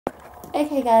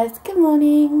Okay guys, good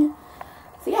morning.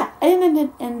 So yeah, I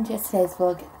didn't end yesterday's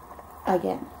vlog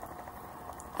again.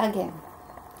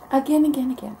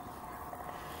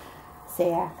 So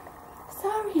yeah,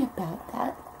 sorry about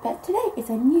that. But today is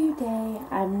a new day.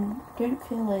 I don't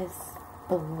feel as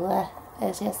bleh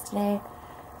as yesterday.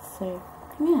 So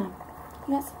come here.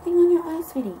 You got something on your eye,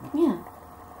 sweetie. Come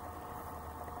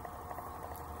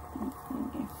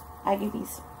here. I give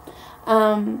these.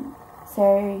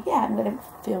 So yeah, I'm gonna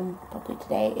film probably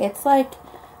today. It's like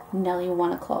nearly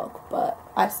 1 o'clock, but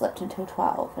I slept until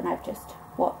 12 and I've just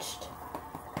watched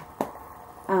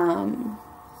some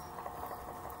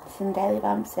Daily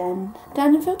Bumps and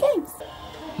done a few games.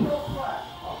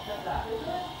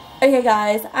 Okay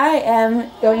guys, I am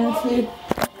going to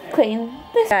clean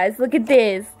this. Guys, look at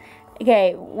this.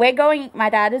 Okay, my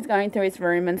dad is going through his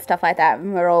room and stuff like that,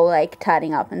 and we're all like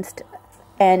tidying up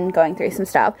and going through some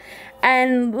stuff.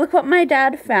 And look what my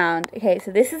dad found. Okay,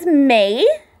 so this is me,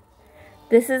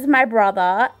 this is my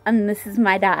brother, and this is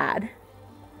my dad.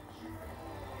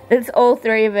 It's all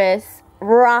three of us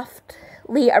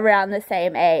roughly around the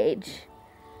same age.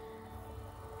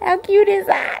 How cute is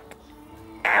that?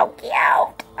 How cute!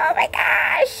 Oh my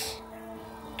gosh!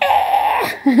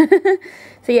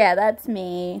 So yeah, that's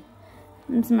me.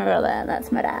 That's my brother, and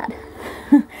that's my dad.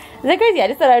 Is that crazy? I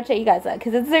just thought I would show you guys that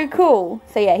because it's so cool.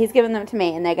 So yeah, he's given them to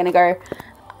me and they're going to go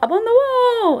up on the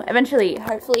wall eventually.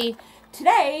 Hopefully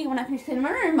today, when I finish cleaning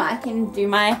my room, I can do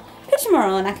my picture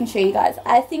mural and I can show you guys.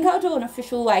 I think I'll do an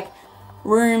official like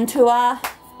room tour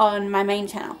on my main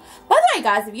channel. By the way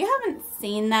guys, if you haven't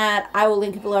seen that, I will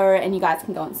link it below and you guys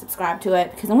can go and subscribe to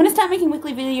it because I'm going to start making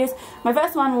weekly videos. My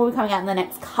first one will be coming out in the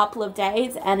next couple of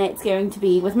days and it's going to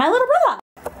be with my little brother.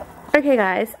 Okay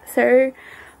guys, so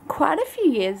quite a few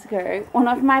years ago, one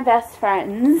of my best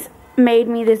friends made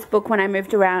me this book when I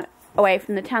moved away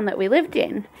from the town that we lived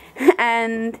in.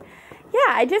 And yeah,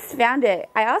 I just found it.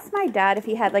 I asked my dad if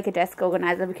he had like a desk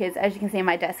organizer because as you can see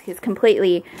my desk is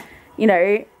completely, you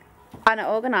know,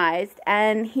 unorganized,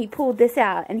 and he pulled this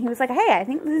out and he was like, hey, I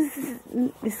think this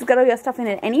has got all your stuff in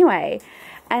it anyway.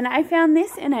 And I found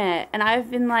this in it and I've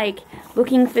been like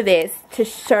looking for this to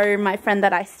show my friend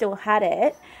that I still had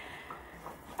it.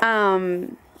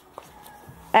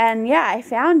 And yeah, I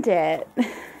found it.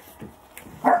 And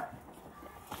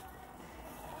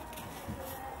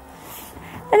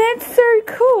it's so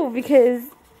cool because,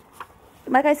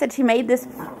 like I said, she made this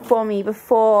for me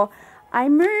before I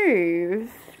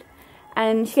moved.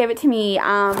 And she gave it to me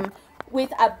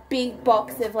with a big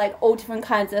box of like all different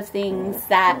kinds of things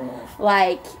that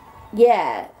like,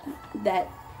 yeah, that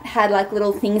had like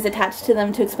little things attached to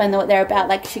them to explain what they're about.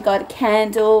 Like she got a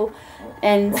candle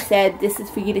and said this is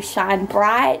for you to shine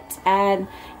bright, and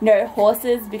you know,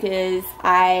 horses, because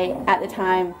I at the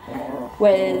time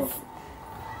was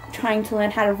trying to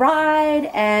learn how to ride.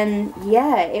 And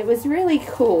yeah, it was really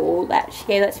cool that she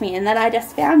gave that to me and that I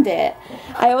just found it.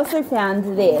 I also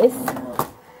found this.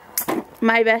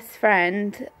 My best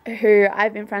friend, who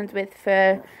I've been friends with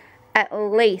for at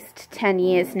least 10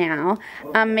 years now,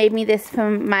 made me this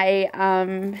for my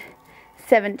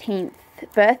 17th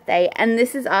birthday, and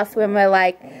this is us when we're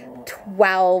like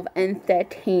 12 and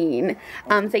 13.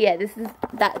 So yeah, this is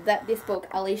this book,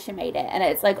 Alicia made it, and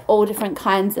it's like all different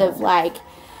kinds of like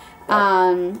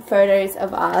photos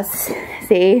of us,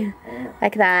 see,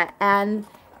 like that. And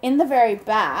in the very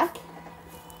back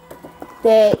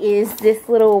there is this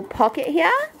little pocket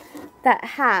here that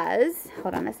has,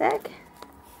 hold on a sec,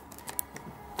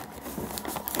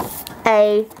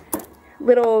 a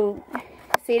little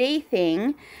CD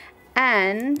thing,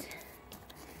 and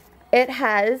it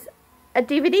has a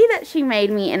DVD that she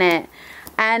made me in it.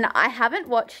 And I haven't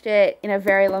watched it in a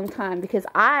very long time because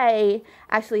I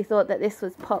actually thought that this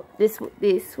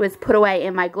was put away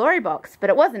in my glory box, but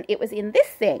it wasn't. It was in this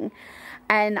thing.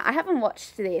 And I haven't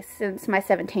watched this since my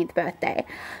 17th birthday.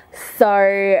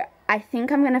 So I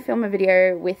think I'm going to film a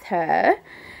video with her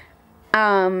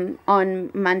on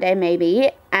Monday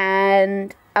maybe,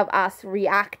 and of us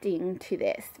reacting to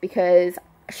this because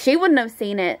she wouldn't have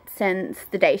seen it since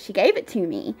the day she gave it to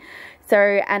me. So,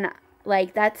 and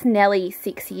like that's nearly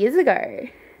 6 years ago.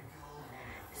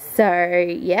 So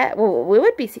yeah, well, we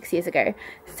would be 6 years ago.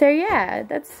 So yeah,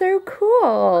 that's so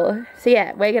cool. So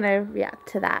yeah, we're gonna react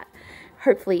to that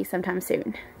hopefully sometime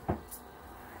soon.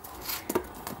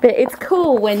 But it's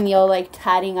cool when you're like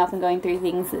tidying up and going through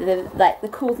things, like the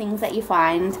cool things that you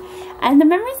find and the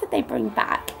memories that they bring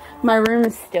back. My room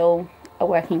is still a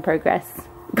work in progress.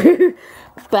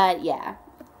 But yeah,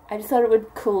 I just thought it would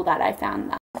be cool that I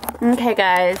found that. Okay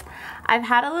guys, I've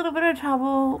had a little bit of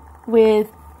trouble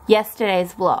with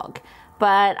yesterday's vlog,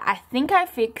 but I think I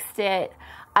fixed it.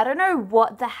 I don't know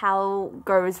what the hell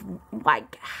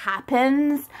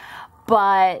happens,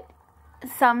 but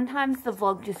sometimes the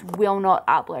vlog just will not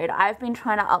upload. I've been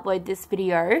trying to upload this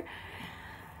video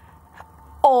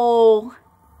all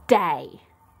day.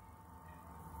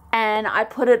 And I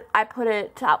put it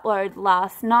to upload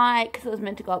last night because it was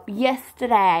meant to go up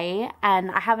yesterday,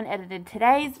 and I haven't edited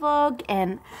today's vlog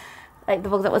and like the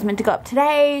vlog that was meant to go up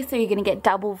today, so you're gonna get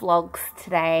double vlogs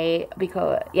today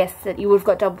because you would have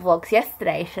got double vlogs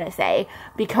yesterday, should I say,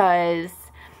 because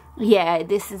yeah,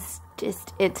 this is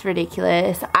just, it's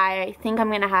ridiculous. I think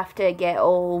I'm gonna have to get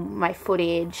all my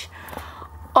footage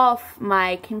off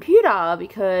my computer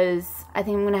because I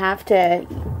think I'm gonna have to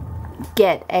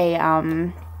get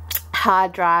a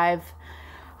hard drive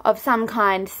of some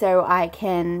kind so I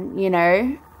can, you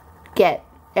know, get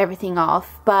everything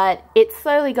off. But it's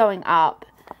slowly going up,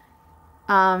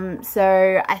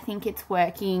 so I think it's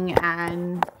working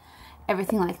and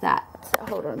everything like that. So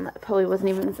hold on, that probably wasn't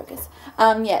even in focus.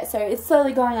 Yeah, so it's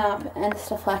slowly going up and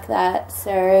stuff like that.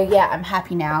 So yeah, I'm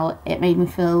happy now. It made me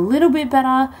feel a little bit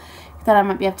better that I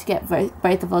might be able to get both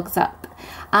the vlogs up.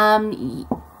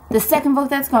 The second vlog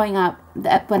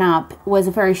that went up was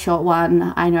a very short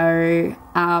one, I know,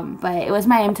 but it was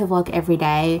my aim to vlog every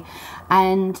day,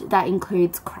 and that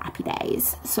includes crappy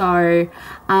days. So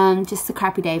just the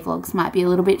crappy day vlogs might be a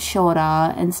little bit shorter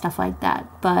and stuff like that,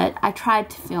 but I tried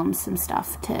to film some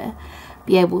stuff to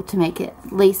be able to make it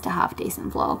at least a half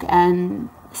decent vlog. And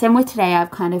same with today,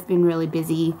 I've kind of been really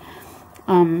busy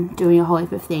doing a whole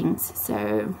heap of things.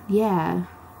 So yeah,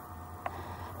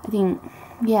 I think,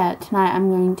 yeah, tonight I'm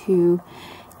going to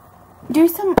do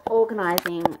some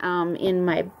organizing in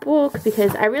my book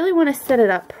because I really want to set it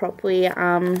up properly.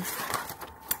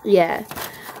 Yeah,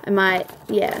 I might,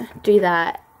 yeah, do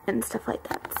that and stuff like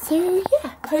that. So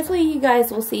yeah, hopefully you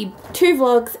guys will see 2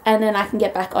 vlogs and then I can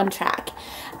get back on track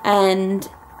and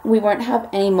we won't have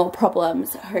any more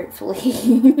problems,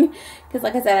 hopefully. Because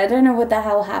like I said, I don't know what the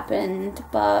hell happened,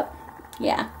 but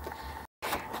yeah.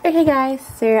 Okay guys,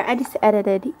 so I just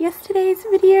edited yesterday's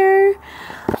video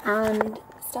and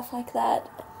stuff like that.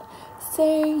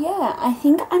 So yeah, I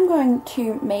think I'm going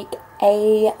to make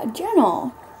a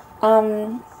journal.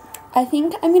 I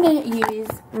think I'm going to use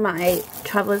my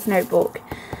traveler's notebook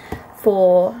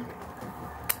for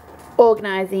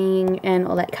organizing and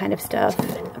all that kind of stuff.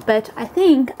 But I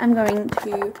think I'm going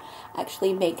to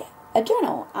actually make a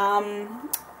journal. I'm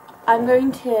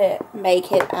going to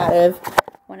make it out of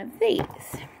one of these.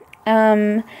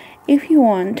 If you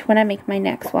want, when I make my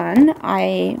next one,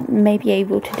 I should be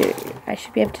able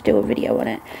to do a video on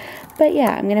it. But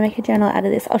yeah, I'm going to make a journal out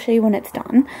of this. I'll show you when it's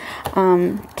done,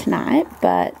 tonight.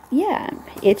 But yeah,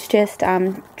 it's just,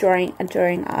 a drawing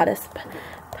artist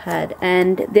pad.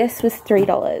 And this was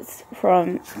 $3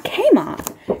 from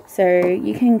Kmart. So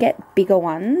you can get bigger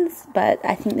ones, but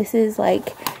I think this is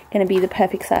like going to be the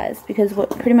perfect size. Because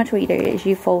pretty much what you do is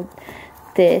you fold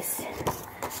these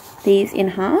in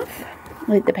half,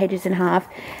 with the pages in half,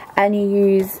 and you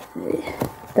use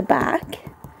the back,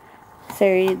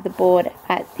 so the board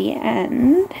at the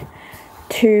end,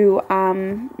 to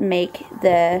make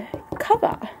the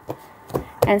cover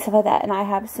and stuff like that. And I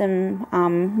have some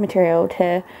material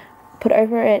to put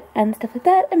over it and stuff like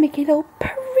that and make it all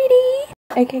pretty.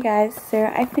 Okay guys, so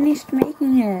I finished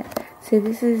making it. So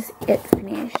this is it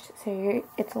finished. So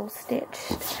it's all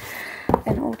stitched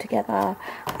and all together.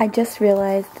 I just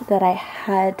realized that I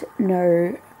had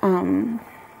no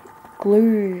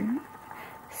glue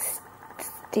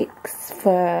sticks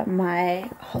for my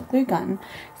hot glue gun,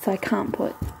 so I can't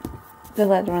put the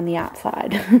leather on the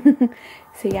outside.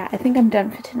 So yeah, I think I'm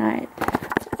done for tonight.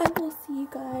 So I will see you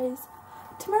guys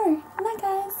tomorrow. Night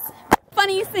guys.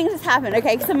 Funniest things has happened.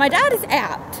 Okay, so my dad is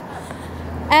out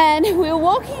and we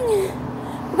were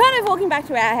kind of walking back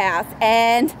to our house,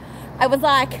 and I was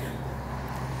like,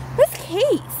 where's the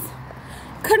keys?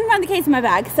 Couldn't find the keys in my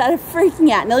bag, started freaking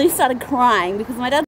out, nearly started crying because my dad